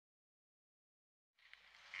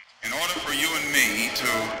In order for you and me to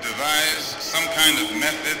devise some kind of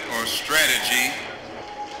method or strategy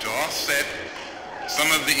to offset some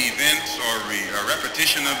of the events or a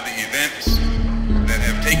repetition of the events that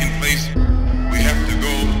have taken place, we have to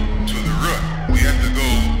go to the root. We have to go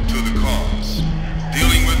to the cause.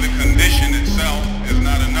 Dealing with the condition itself is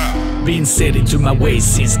not enough. Been set into my ways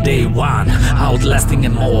since day one, outlasting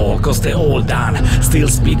them all, cause they're all done. Still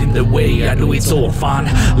speeding the way I do, it's all fun.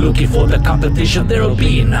 Looking for the competition, there'll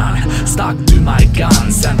be none. Stuck to my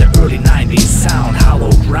guns and the early 90s sound.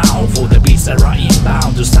 Hollow ground for the beats that are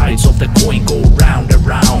inbound. The sides of the coin go round and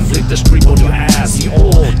round. Flip the script on your ass, you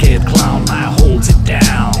all get clown. I holds it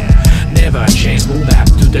down, never change, move back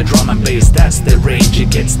to the drum and bass, that's the range. It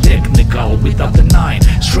gets technical without the nine.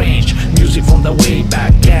 Strange music from the way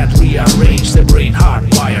back, can't rearrange the brain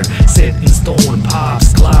hardwired. Set in stone,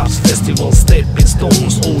 pubs, clubs, festivals, stepping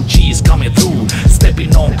stones. OGs coming through,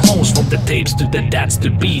 stepping on clones. From the tapes to the dads to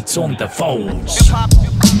beats on the phones. Hip-hop,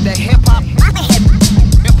 the hip-hop, hip-hop,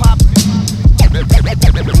 hip-hop,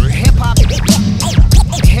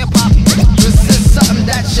 hip-hop. This is something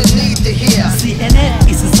that you need to hear. CNF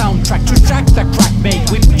is a soundtrack to track the crack make.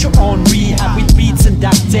 We put your own rehab with beats and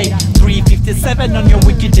duct tape. 357 on your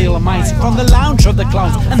wicked tail of mice. From the lounge of the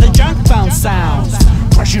clowns and the junk bound sounds.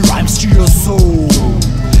 Crushing rhymes to your soul,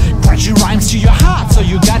 crushing rhymes to your heart. So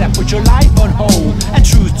you gotta put your life on hold. And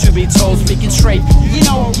truth to be told, speaking straight, you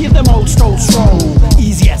know, give them old strolls roll.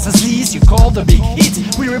 Easy as a sleaze, you call the big hit.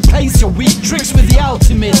 We replace your weak tricks with the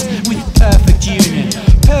ultimate. With perfect union,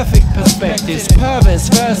 perfect perspectives, perverse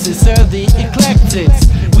verses, the eclectics.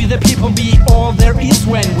 We the people be all there is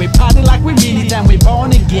when we party like we mean it and we're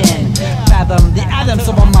born again. Fathom the atoms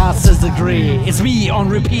of our master's degree. It's me on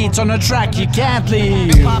repeat on a track you can't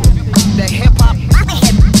leave. Hip-hop, the hip-hop,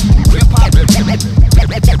 hip-hop,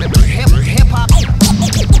 hip-hop,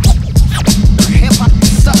 hip-hop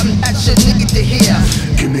is something that you need to hear.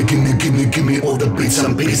 Gimme all the bits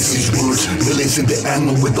and pieces. Words releasing the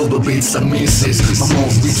angle with all the bits and misses. My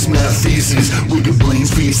mouth reaps mad thesis. Wicked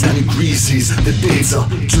brains feast and increases the data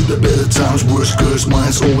to the better times. Worse curse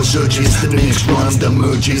minds always searches the next rhyme that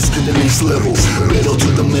merges to the next level. Pedal to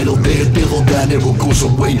the metal, they're devil that never goes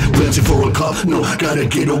away. Plenty for a cup, no, gotta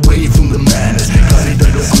get away from the madness. Got it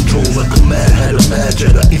under control like a mad hat, a mad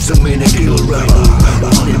Jedi. It's a minute killer rapper.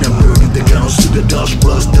 Running and burning the guns to the dust.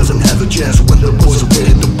 Plus doesn't have a chance when the boys are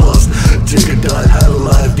ready to bust. Take a dive, had a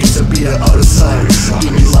life, disappear out of sight.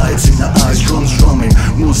 Give me lights in the eyes, drums drumming.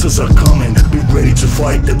 Monsters are coming, be ready to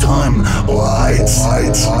fight the time. Alright.